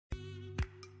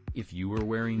If you were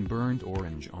wearing burnt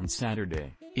orange on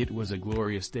Saturday, it was a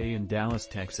glorious day in Dallas,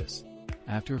 Texas.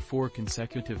 After 4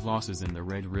 consecutive losses in the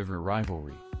Red River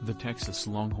rivalry, the Texas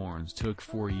Longhorns took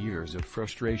 4 years of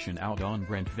frustration out on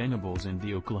Brent Venables and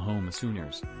the Oklahoma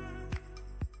Sooners.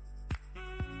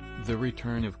 The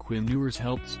return of Quinn Ewers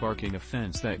helped spark an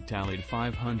offense that tallied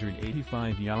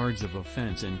 585 yards of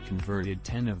offense and converted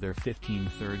 10 of their 15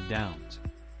 third downs.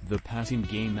 The passing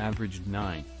game averaged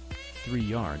 9.3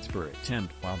 yards per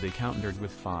attempt while they countered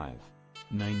with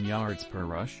 5.9 yards per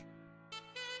rush.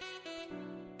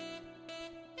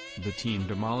 The team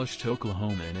demolished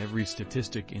Oklahoma in every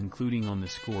statistic including on the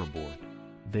scoreboard.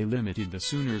 They limited the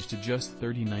Sooners to just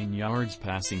 39 yards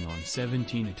passing on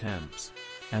 17 attempts.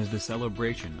 As the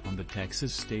celebration on the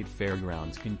Texas State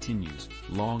Fairgrounds continues,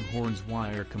 Longhorns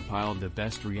Wire compiled the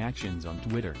best reactions on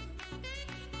Twitter.